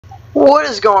What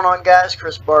is going on, guys?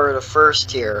 Chris Barber the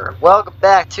First here. Welcome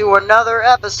back to another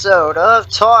episode of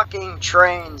Talking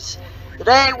Trains.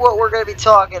 Today, what we're going to be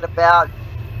talking about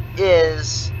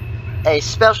is a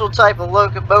special type of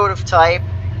locomotive type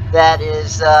that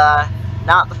is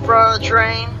not the front of the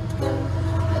train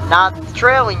and not the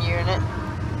trailing unit.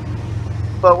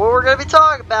 But what we're going to be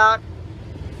talking about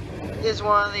is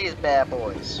one of these bad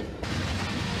boys.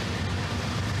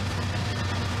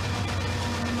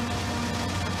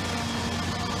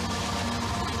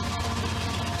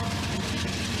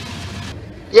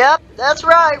 Yep, that's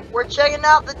right. We're checking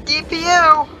out the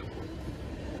DPU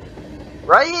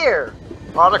right here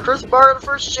on the Chris Barber the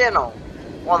First channel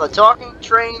on the Talking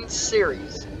Trains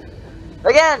series.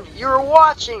 Again, you're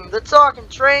watching the Talking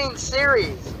Trains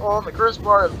series on the Chris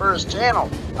Barber the First channel.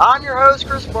 I'm your host,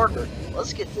 Chris Barker.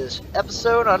 Let's get this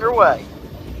episode underway.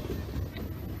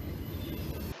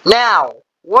 Now,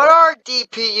 what are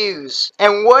DPUs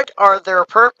and what are their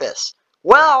purpose?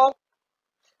 Well,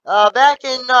 back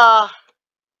in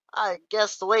I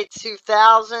guess the late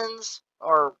 2000s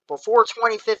or before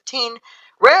 2015,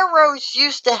 railroads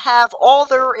used to have all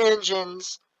their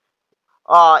engines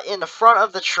in the front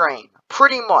of the train,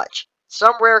 pretty much.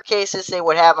 Some rare cases they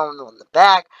would have them on the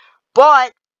back,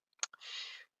 but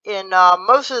in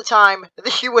most of the time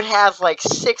you would have like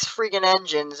 6 freaking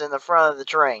engines in the front of the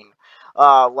train,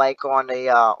 like on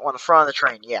the front of the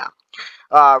train, yeah.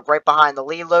 Right behind the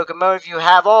lead locomotive, you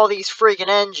have all these freaking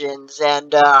engines,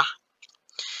 and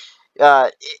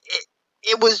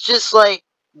it was just like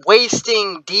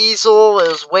wasting diesel.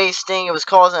 It was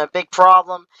causing a big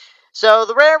problem. So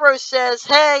the railroad says,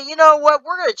 hey, you know what,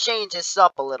 we're going to change this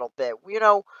up a little bit. We're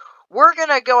going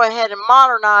to go ahead and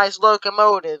modernize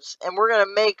locomotives, and we're going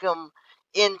to make them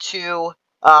into,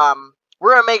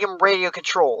 we're going to make them radio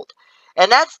controlled.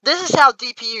 And this is how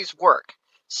DPUs work.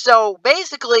 So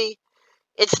basically,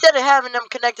 instead of having them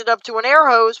connected up to an air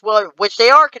hose, well, which they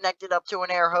are connected up to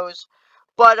an air hose,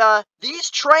 but these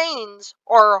trains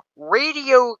are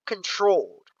radio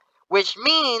controlled, which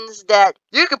means that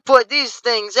you can put these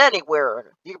things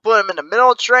anywhere. You can put them in the middle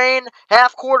of a train,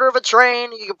 half quarter of a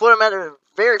train. You can put them at the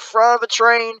very front of a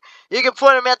train. You can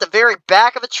put them at the very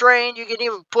back of a train. You can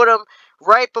even put them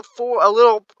right before a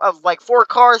little of like 4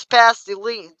 cars past the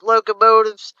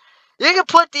locomotives. You can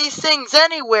put these things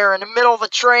anywhere in the middle of a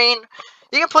train.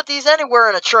 You can put these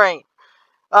anywhere in a train.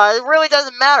 It really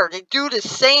doesn't matter. They do the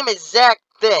same exact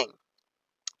thing.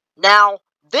 Now,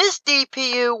 this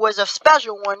DPU was a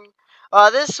special one.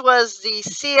 This was the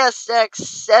CSX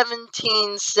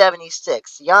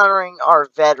 1776, the Honoring Our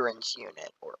Veterans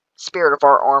Unit, or Spirit of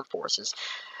our Armed Forces.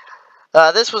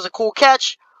 This was a cool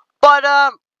catch, but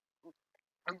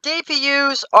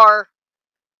DPUs are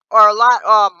a lot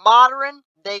modern.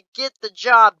 They get the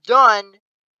job done,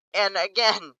 and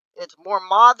again, it's more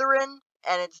modern,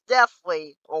 and it's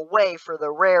definitely a way for the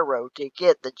railroad to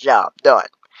get the job done.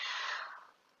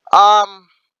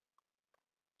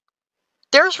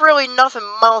 There's really nothing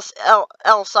else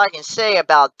I can say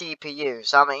about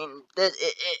DPUs. I mean,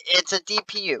 it's a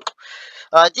DPU.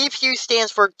 DPU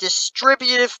stands for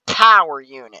Distributive Power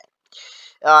Unit.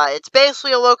 It's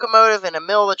basically a locomotive in the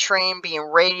middle of a train being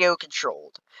radio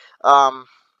controlled.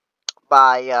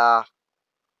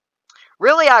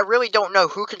 Really, I really don't know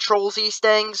who controls these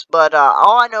things, but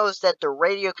all I know is that they're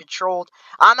radio controlled.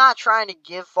 I'm not trying to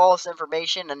give false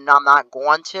information, and I'm not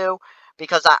going to,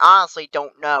 because I honestly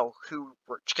don't know who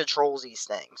controls these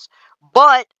things.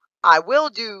 But I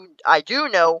do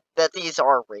know that these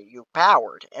are radio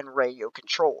powered and radio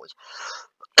controlled,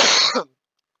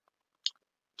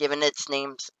 given its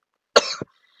name's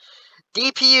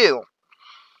DPU.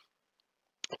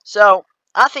 So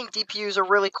I think DPUs are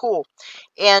really cool,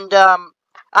 and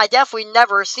I definitely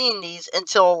never seen these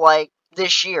until like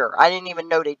this year. I didn't even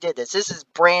know they did this. This is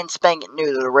brand spanking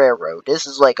new to the railroad. This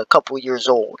is like a couple years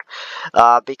old,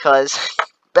 because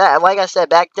like I said,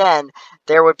 back then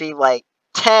there would be like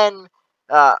 10,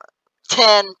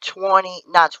 20,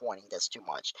 not 20, that's too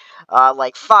much.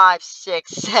 Like 5,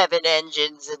 6, 7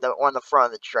 engines on the front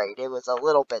of the train. It was a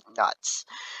little bit nuts.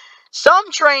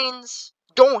 Some trains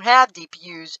don't have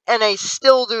DPUs, and they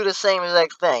still do the same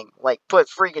exact thing. Like, put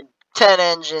freaking 10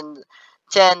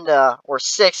 or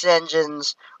 6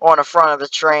 engines on the front of the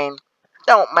train.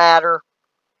 Don't matter.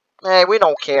 Hey, we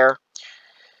don't care.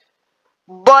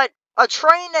 But a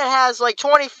train that has like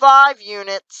 25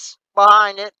 units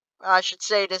behind it, I should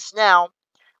say this now,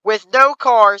 with no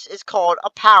cars is called a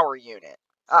power unit.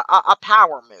 A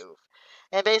power move.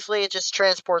 And basically it just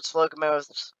transports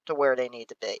locomotives to where they need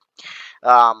to be.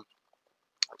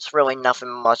 There's really nothing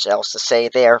much else to say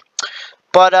there.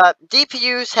 But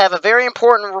DPUs have a very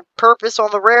important purpose on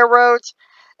the railroads,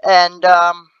 And,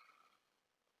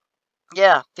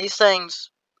 yeah, these things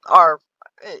are,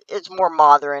 it's more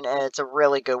modern, and it's a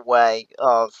really good way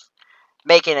of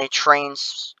making a train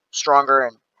stronger,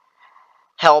 and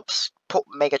helps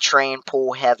make a train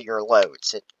pull heavier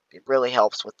loads. It really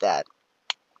helps with that.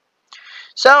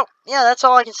 So, yeah, that's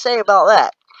all I can say about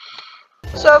that.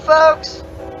 So, folks,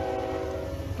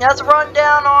 that's a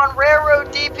rundown on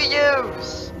railroad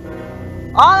DPUs.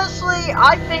 Honestly,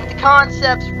 I think the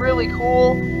concept's really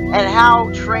cool, and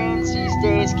how trains these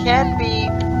days can be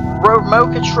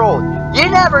remote controlled. You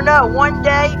never know, one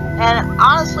day, and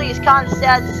honestly, it's kind of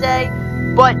sad to say,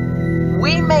 but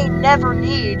we may never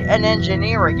need an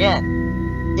engineer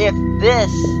again if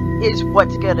this is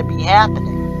what's going to be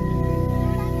happening.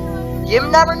 You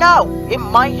never know, it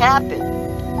might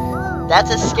happen.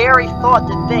 That's a scary thought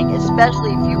to think,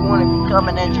 especially if you want to become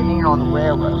an engineer on the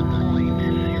railroad.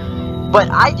 But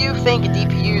I do think a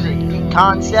DPU is a good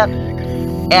concept,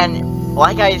 and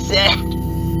like I said,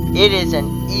 it is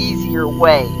an easier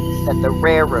way that the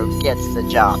railroad gets the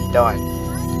job done.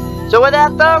 So with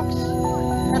that, folks,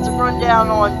 that's a rundown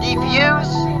on DPUs,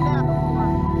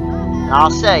 and I'll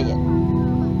say it.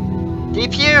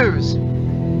 DPUs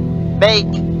make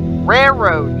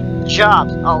railroad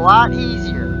jobs a lot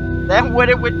easier than what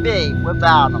it would be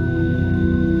without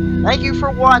them. Thank you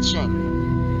for watching.